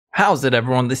How's it,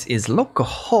 everyone? This is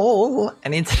Lolcohol,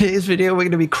 and in today's video we're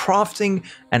going to be crafting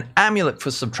an amulet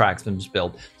for Subtractem's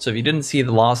build. So if you didn't see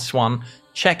the last one,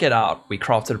 check it out. We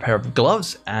crafted a pair of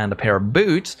gloves and a pair of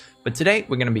boots, but today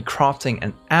we're going to be crafting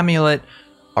an amulet,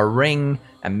 a ring,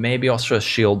 and maybe also a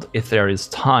shield if there is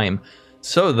time.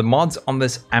 So the mods on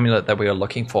this amulet that we are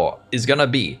looking for is going to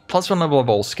be +1 level of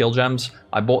all skill gems.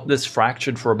 I bought this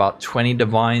fractured for about 20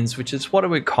 divines, which is what it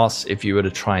would cost if you were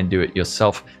to try and do it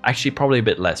yourself. Actually, probably a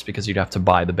bit less because you'd have to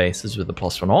buy the bases with the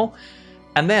 +1 all.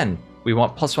 And then we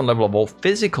want +1 level of all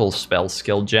physical spell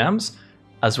skill gems,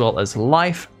 as well as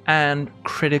life and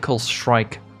critical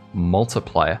strike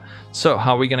multiplier. So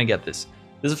how are we going to get this?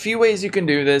 There's a few ways you can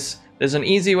do this. There's an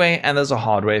easy way and there's a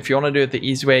hard way. If you want to do it the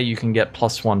easy way, you can get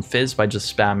 +1 fizz by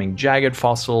just spamming jagged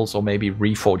fossils or maybe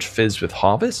reforge fizz with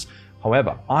harvest.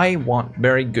 However, I want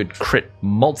very good crit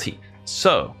multi.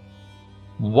 So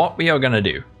what we are going to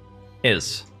do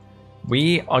is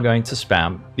we are going to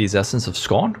spam these Essence of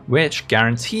Scorn, which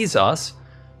guarantees us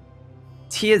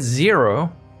tier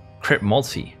 0 crit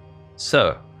multi.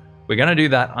 So we're going to do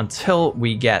that until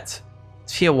we get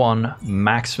tier 1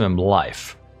 maximum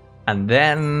life. And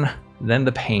then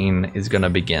the pain is going to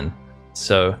begin.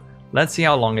 So let's see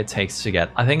how long it takes to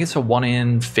get. I think it's a 1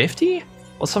 in 50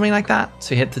 or something like that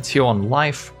to hit the tier 1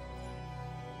 life.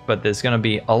 But there's going to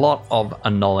be a lot of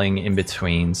annulling in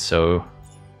between. So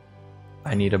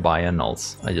I need to buy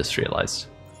annuls. I just realized.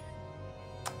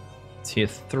 Tier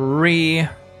 3.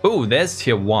 Oh, there's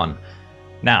tier 1.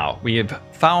 Now we've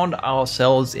found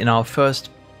ourselves in our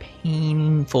first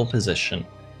painful position,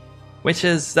 which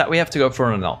is that we have to go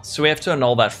for an annul. So we have to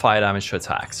annul that fire damage to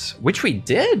attacks, which we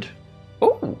did.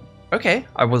 Oh, okay.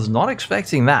 I was not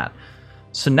expecting that.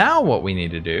 So now what we need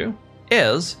to do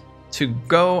is to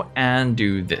go and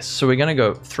do this. So we're going to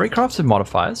go 3 crafted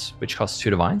modifiers, which cost 2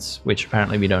 divines, which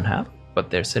apparently we don't have, but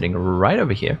they're sitting right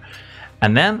over here.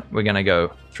 And then we're going to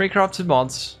go 3 crafted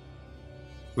mods.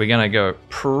 We're going to go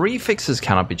prefixes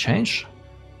cannot be changed.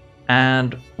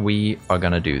 And we are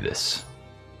going to do this.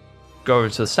 Go over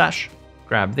to the stash,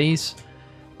 grab these,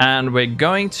 and we're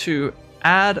going to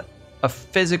add a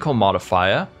physical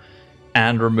modifier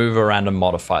and remove a random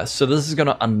modifier. So this is going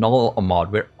to annul a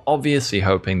mod. We're obviously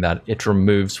hoping that it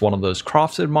removes one of those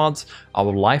crafted mods.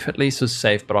 Our life at least is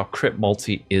safe, but our crit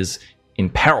multi is in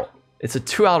peril. It's a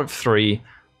 2 out of 3.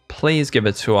 Please give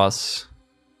it to us.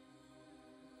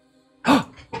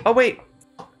 Oh, wait.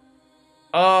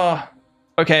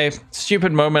 Okay,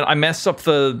 stupid moment. I messed up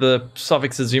the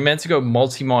suffixes. You meant to go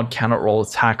multi-mod, cannot roll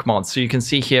attack mod. So you can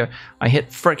see here, I hit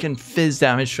freaking fizz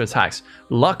damage to attacks.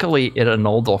 Luckily, it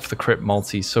annulled off the crit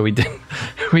multi, so we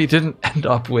didn't end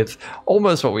up with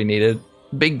almost what we needed.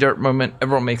 Big dirt moment.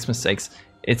 Everyone makes mistakes.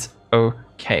 It's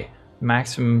okay.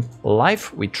 Maximum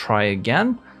life. We try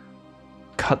again.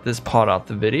 Cut this part out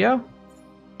the video.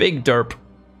 Big derp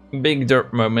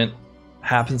moment.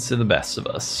 Happens to the best of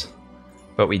us.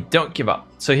 But we don't give up.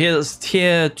 So here's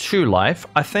tier 2 life.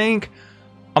 I think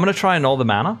I'm going to try and annul the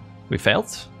mana. We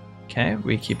failed. Okay,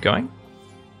 we keep going.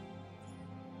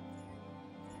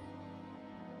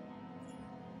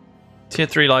 Tier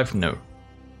 3 life, no.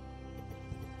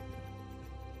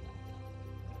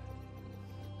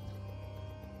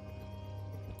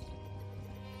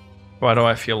 Why do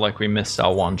I feel like we missed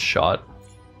our one shot?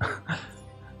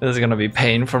 There's going to be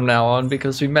pain from now on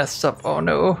because we messed up. Oh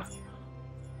no.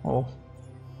 Oh.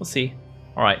 We'll see.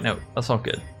 Alright, no, that's not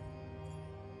good.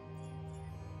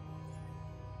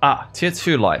 Ah, tier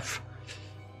 2 life.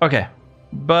 Okay,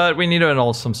 but we need to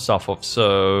annul some stuff off.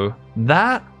 So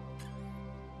that...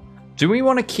 Do we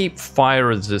want to keep fire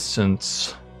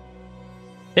resistance?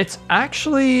 It's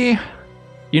actually...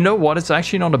 You know what? It's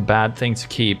actually not a bad thing to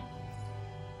keep.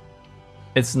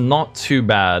 It's not too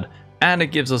bad. And it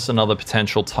gives us another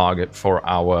potential target for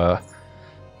our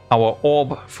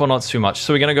orb for not too much.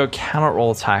 So we're going to go cannot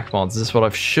roll attack mods. This is what I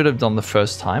should have done the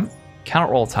first time. Cannot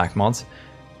roll attack mods.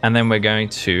 And then we're going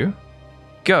to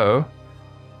go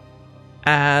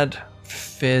add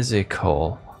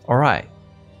physical. All right.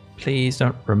 Please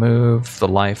don't remove the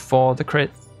life for the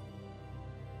crit.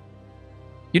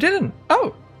 You didn't.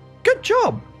 Oh, good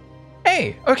job.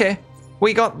 Hey, okay.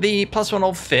 We got the +1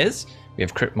 all fizz. We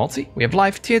have crit multi, we have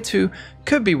life, tier 2,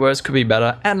 could be worse, could be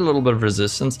better, and a little bit of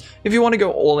resistance. If you want to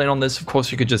go all in on this, of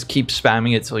course, you could just keep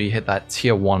spamming it till you hit that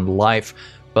tier 1 life,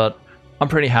 but I'm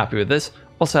pretty happy with this.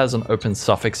 Also has an open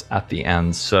suffix at the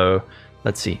end, so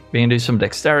let's see. We can do some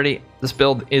dexterity. This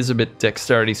build is a bit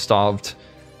dexterity starved,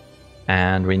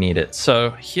 and we need it.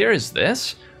 So here is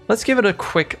this. Let's give it a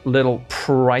quick little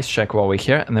price check while we're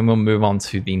here, and then we'll move on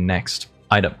to the next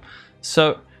item.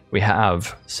 So we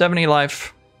have 70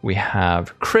 life, we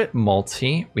have crit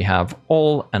multi, we have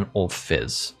all and all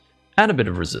fizz, and a bit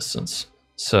of resistance.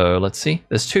 So let's see,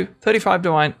 there's 35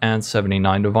 divine and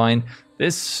 79 divine.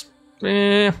 This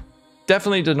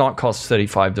definitely did not cost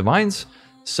 35 divines,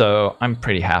 so I'm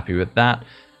pretty happy with that.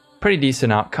 Pretty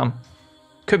decent outcome.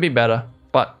 Could be better,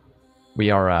 but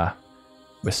we're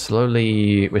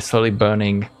slowly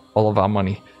burning all of our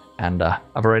money, and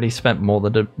I've already spent more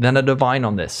than a divine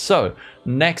on this. So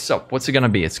next up, what's it gonna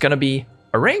be? It's gonna be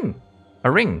a ring.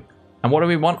 And what do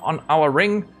we want on our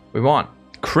ring? We want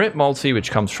crit multi, which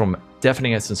comes from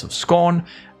Deafening Essence of Scorn,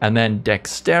 and then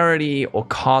dexterity or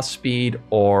cast speed,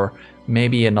 or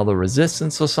maybe another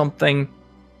resistance or something.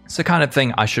 It's the kind of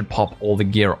thing I should pop all the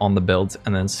gear on the build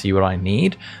and then see what I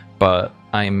need, but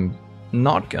I'm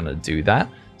not gonna do that.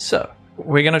 So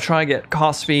we're gonna try get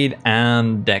cast speed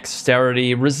and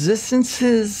dexterity.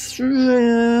 Resistances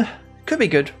could be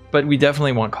good, but we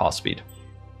definitely want cast speed.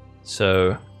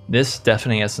 So this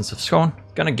Deafening Essence of Scorn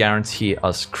gonna guarantee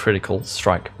us critical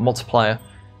strike multiplier.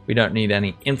 We don't need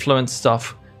any influence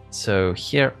stuff. So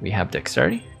here we have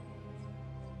dexterity.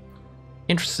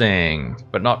 Interesting,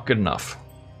 but not good enough.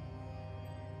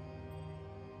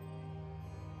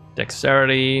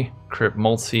 Dexterity, crit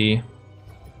multi.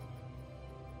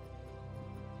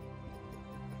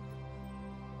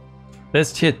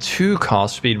 There's tier 2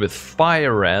 cast speed with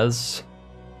fire res.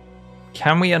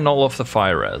 Can we annul off the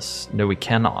fire res? No, we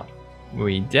cannot.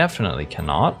 We definitely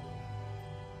cannot.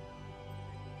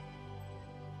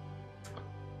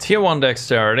 Tier 1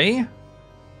 dexterity.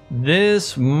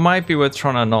 This might be worth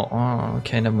trying to annul. Oh,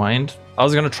 okay, never mind. I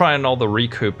was going to try and annul the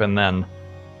recoup and then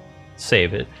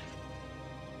save it.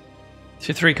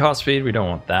 Tier 3 cast speed, we don't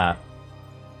want that.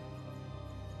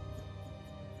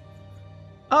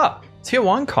 Ah, tier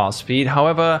 1 cast speed,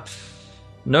 however,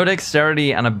 no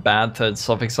dexterity and a bad third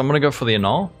suffix. I'm going to go for the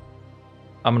annul.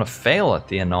 I'm going to fail at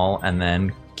the annul and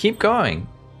then keep going.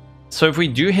 So if we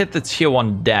do hit the tier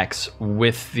 1 dex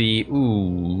with the...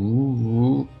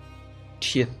 Ooh...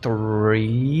 Tier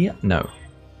 3... No.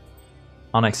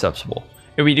 Unacceptable.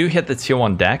 If we do hit the tier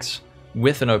 1 dex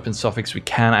with an open suffix, we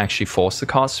can actually force the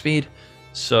cast speed.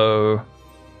 So...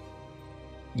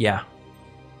 yeah.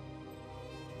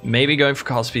 Maybe going for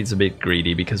cast speed is a bit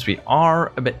greedy because we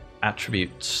are a bit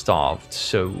attribute starved.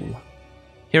 So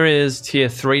here is tier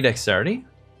 3 dexterity.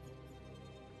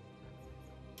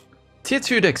 Tier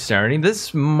 2 dexterity,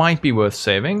 this might be worth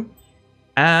saving.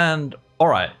 And,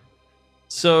 alright.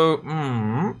 So,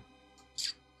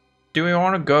 do we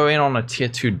want to go in on a tier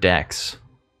 2 dex?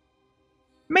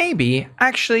 Maybe,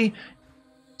 actually.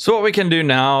 So what we can do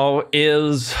now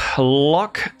is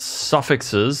lock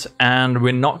suffixes, and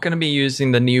we're not going to be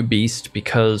using the new beast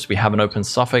because we have an open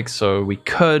suffix, so we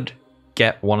could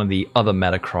get one of the other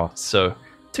metacrafts. So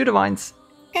 2 divines,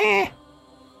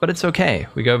 but it's okay.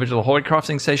 We go over to the Horde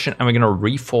crafting station and we're going to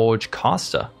reforge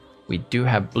caster. We do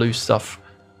have blue stuff.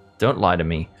 Don't lie to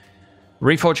me.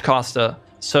 Reforge caster.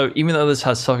 So even though this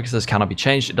has suffixes cannot be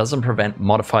changed, it doesn't prevent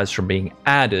modifiers from being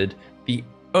added. The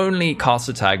only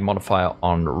caster tag modifier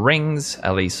on rings,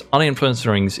 at least uninfluenced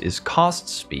rings, is cast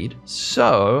speed.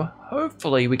 So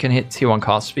hopefully we can hit tier 1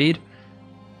 cast speed.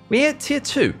 We hit tier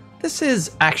 2. This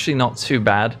is actually not too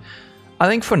bad. I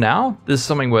think for now, this is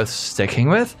something worth sticking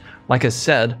with. Like I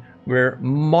said, we're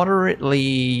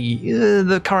moderately...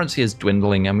 the currency is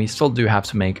dwindling and we still do have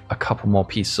to make a couple more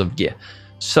pieces of gear.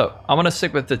 So I'm going to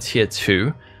stick with the tier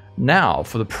 2. Now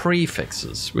for the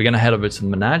prefixes, we're going to head over to the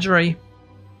menagerie.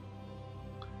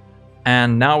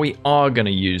 And now we are going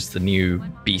to use the new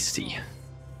beastie.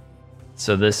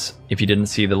 So this, if you didn't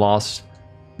see the last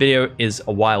video, is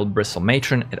a wild Bristle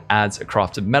Matron. It adds a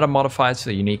crafted meta modifier to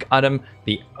the unique item.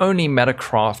 The only meta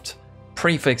craft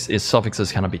prefix is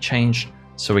suffixes cannot be changed.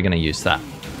 So we're going to use that.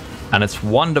 And it's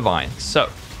 1 divine. So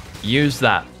use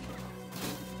that.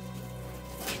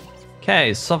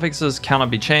 Okay, suffixes cannot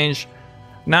be changed.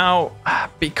 Now,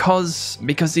 because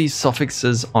these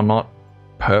suffixes are not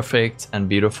perfect and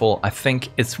beautiful, I think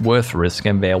it's worth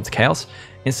risking Veiled Chaos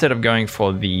instead of going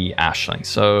for the Ashling.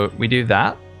 So we do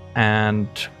that, and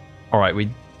alright, we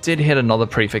did hit another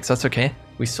prefix, that's okay.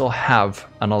 We still have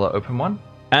another open one.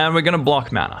 And we're gonna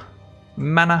block mana.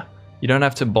 Mana, you don't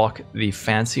have to block the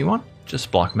fancy one,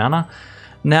 just block mana.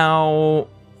 Now,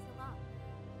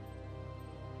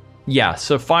 yeah,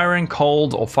 so Fire and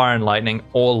Cold or Fire and Lightning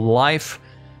or Life,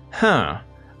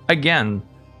 again,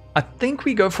 I think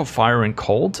we go for Fire and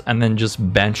Cold and then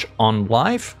just bench on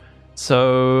Life.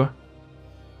 So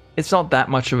it's not that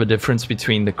much of a difference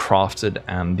between the crafted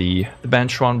and the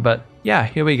bench one, but yeah,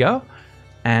 here we go.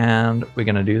 And we're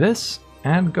gonna do this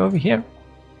and go over here,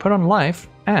 put on Life,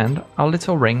 and our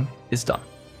little ring is done.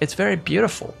 It's very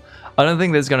beautiful. I don't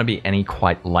think there's going to be any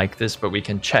quite like this, but we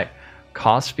can check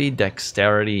cast speed,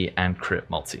 dexterity, and crit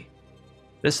multi.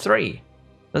 There's 3.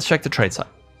 Let's check the trait site.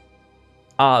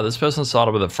 This person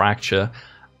started with a fracture.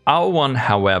 Our one,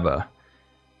 however,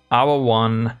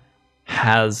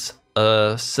 has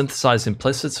a synthesized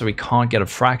implicit, so we can't get a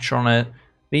fracture on it.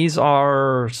 These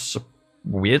are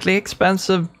weirdly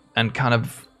expensive and kind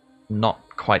of not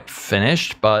quite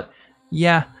finished, but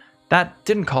yeah, that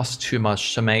didn't cost too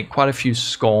much to make. Quite a few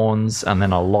scorns and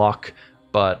then a lock,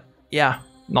 but yeah,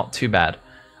 not too bad.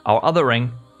 Our other ring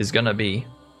is going to be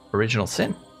Original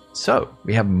Sin. So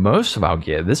we have most of our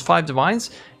gear. This 5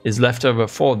 divines is left over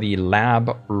for the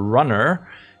lab runner,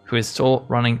 who is still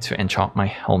running to enchant my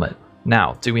helmet.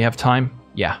 Now, do we have time?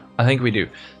 Yeah, I think we do.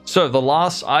 So the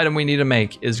last item we need to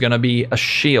make is going to be a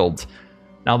shield.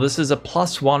 Now this is a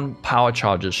 +1 power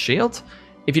charges shield.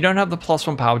 If you don't have the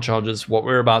 +1 power charges, what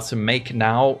we're about to make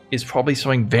now is probably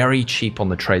something very cheap on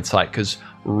the trade site, because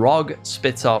ROG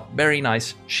spits out very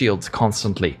nice shields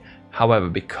constantly. However,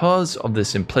 because of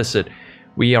this implicit,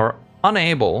 we are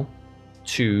unable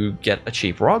to get a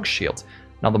cheap ROG shield.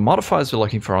 Now the modifiers we're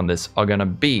looking for on this are going to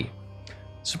be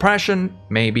suppression,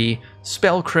 maybe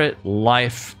spell crit,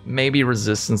 life, maybe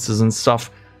resistances and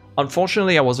stuff.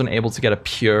 Unfortunately, I wasn't able to get a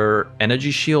pure energy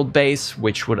shield base,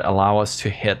 which would allow us to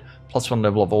hit +1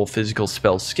 level of all physical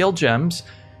spell skill gems.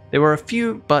 There were a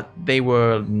few, but they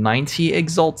were 90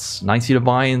 exalts, 90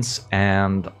 divines,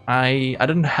 and I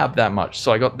didn't have that much.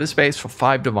 So I got this base for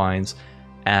 5 divines,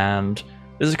 and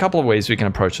there's a couple of ways we can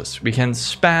approach this. We can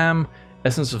spam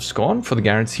Essence of Scorn for the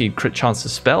guaranteed crit chance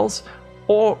of spells,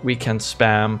 or we can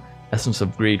spam Essence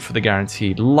of Greed for the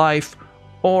guaranteed life,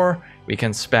 or we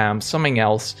can spam something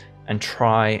else and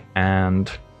try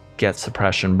and get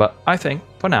suppression. But I think,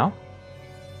 for now,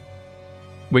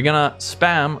 we're gonna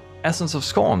spam Essence of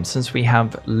Scorn, since we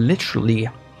have literally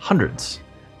hundreds,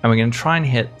 and we're gonna try and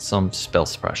hit some spell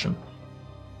suppression.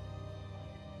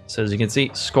 So as you can see,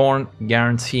 Scorn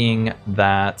guaranteeing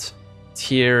that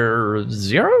tier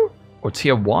 0 or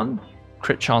tier 1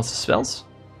 crit chance of spells.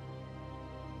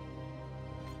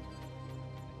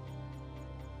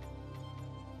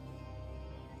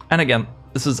 And again,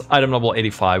 this is item level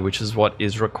 85, which is what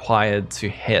is required to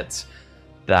hit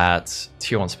that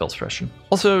tier 1 spell suppression.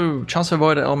 Also, chance to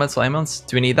avoid elemental ailments.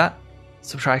 Do we need that?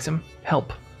 Subtractem,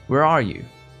 help. Where are you?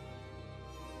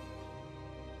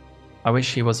 I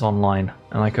wish he was online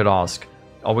and I could ask.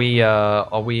 Are we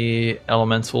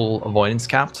elemental avoidance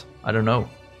capped? I don't know.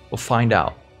 We'll find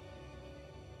out.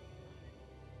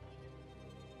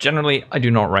 Generally, I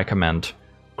do not recommend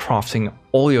crafting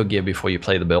all your gear before you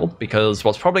play the build, because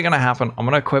what's probably going to happen, I'm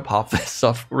going to equip half this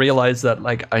stuff, realize that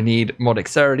like I need more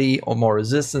dexterity or more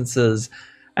resistances,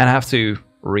 and have to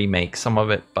remake some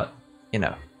of it, but you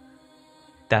know,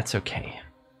 that's okay.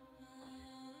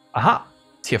 Aha!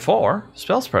 Tier 4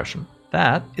 spell suppression.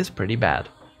 That is pretty bad.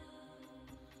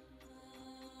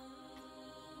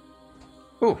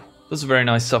 Ooh, those are very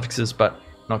nice suffixes, but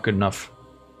not good enough.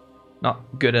 Not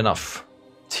good enough.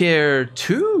 Tier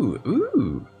 2.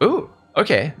 Ooh.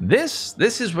 Okay, this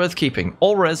is worth keeping.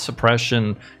 All res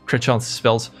suppression, crit chance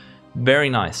spells, very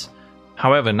nice.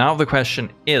 However, now the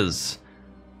question is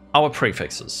our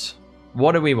prefixes.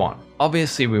 What do we want?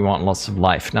 Obviously, we want lots of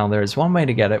life. Now, there is one way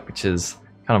to get it, which is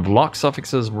kind of lock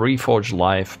suffixes, reforge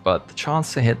life, but the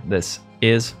chance to hit this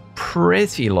is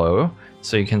pretty low.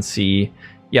 So you can see,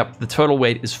 yep, the total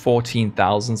weight is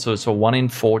 14,000, so it's a 1 in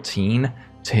 14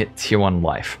 to hit tier 1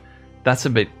 life. That's a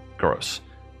bit gross.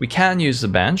 We can use the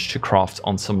bench to craft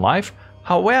on some life.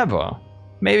 However,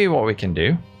 maybe what we can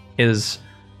do is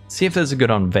see if there's a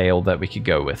good unveil that we could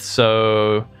go with.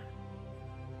 So,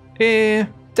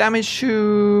 damage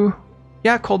to,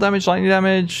 yeah, cold damage, lightning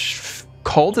damage.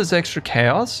 Cold is extra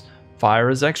chaos.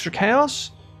 Fire is extra chaos.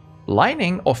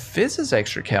 Lightning or fizz is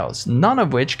extra chaos. None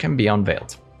of which can be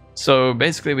unveiled. So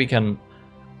basically, we can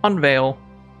unveil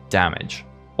damage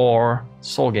or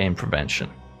soul gain prevention.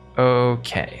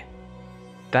 Okay,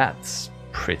 that's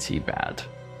pretty bad.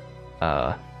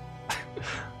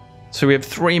 So we have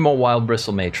 3 more wild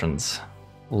bristle matrons.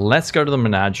 Let's go to the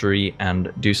menagerie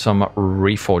and do some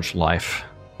reforged life.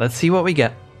 Let's see what we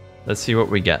get. Let's see what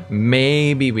we get.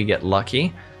 Maybe we get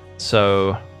lucky.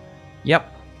 So,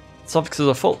 yep, suffixes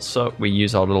are full. So we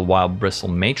use our little wild bristle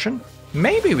matron.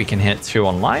 Maybe we can hit 2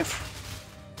 on life.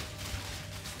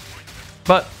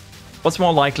 But what's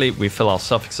more likely, we fill our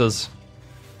suffixes,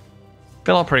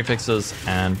 fill our prefixes,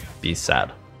 and be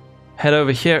sad. Head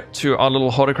over here to our little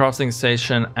hoarder crafting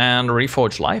station and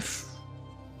reforge life.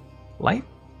 Life,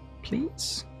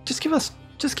 please. Just give us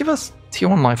tier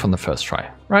 1 life on the first try,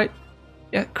 right?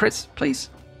 Yeah, crits, please.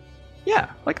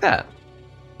 Yeah, like that.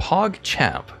 Pog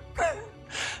champ.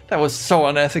 That was so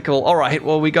unethical. All right,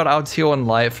 well, we got our tier 1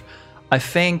 life. I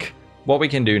think what we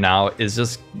can do now is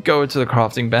just go to the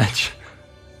crafting bench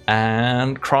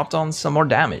and craft on some more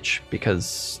damage,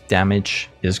 because damage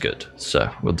is good. So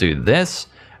we'll do this.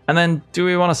 And then do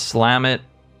we want to slam it,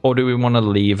 or do we want to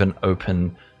leave an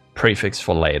open prefix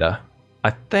for later? I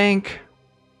think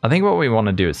what we want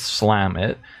to do is slam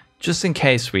it, just in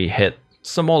case we hit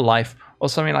some more life or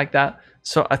something like that.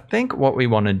 So I think what we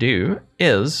want to do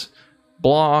is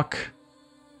block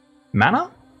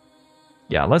mana.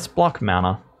 Yeah, let's block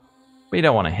mana. We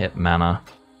don't want to hit mana.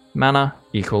 Mana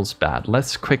equals bad.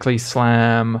 Let's quickly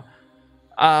slam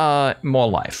more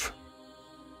life.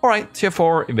 All right, tier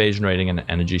 4 evasion rating and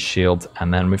energy shield,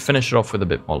 and then we finish it off with a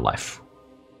bit more life.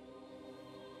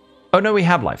 Oh no, we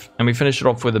have life, and we finish it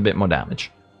off with a bit more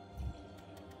damage.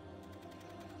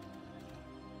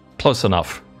 Close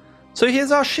enough. So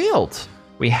here's our shield.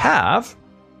 We have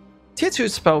tier 2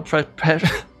 spell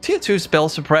tier 2 spell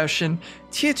suppression,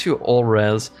 tier 2 all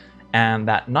res, and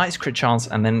that nice crit chance,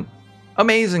 and then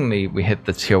amazingly we hit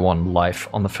the tier 1 life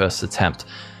on the first attempt.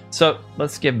 So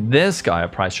let's give this guy a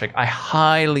price check. I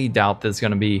highly doubt there's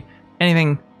going to be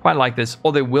anything quite like this,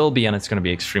 or there will be, and it's going to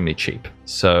be extremely cheap.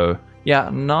 So yeah,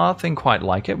 nothing quite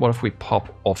like it. What if we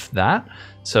pop off that?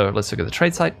 So let's look at the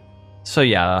trade site. So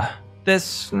yeah,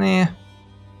 this,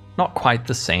 not quite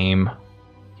the same.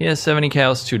 Here's 70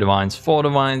 chaos, 2 divines, 4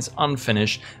 divines,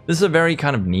 unfinished. This is a very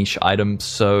kind of niche item,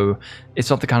 so it's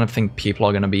not the kind of thing people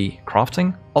are going to be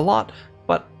crafting a lot,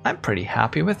 but I'm pretty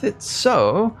happy with it.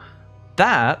 So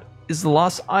that is the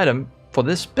last item for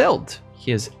this build.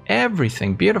 Here's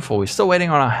everything beautiful. We're still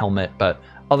waiting on our helmet, but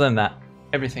other than that,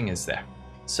 everything is there.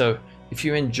 So if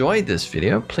you enjoyed this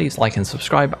video, please like and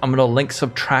subscribe. I'm going to link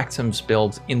Subtractem's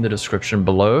build in the description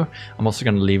below. I'm also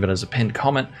going to leave it as a pinned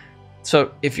comment.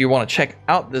 So if you want to check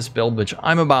out this build, which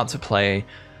I'm about to play,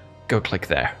 go click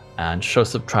there and show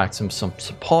Subtractem some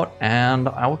support, and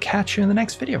I will catch you in the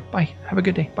next video. Bye. Have a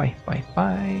good day. Bye. Bye.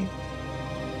 Bye.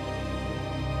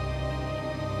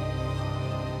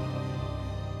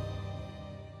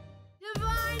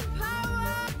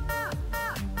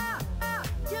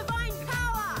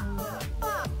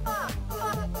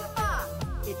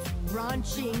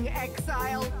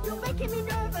 Exile, you're making me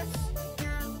nervous.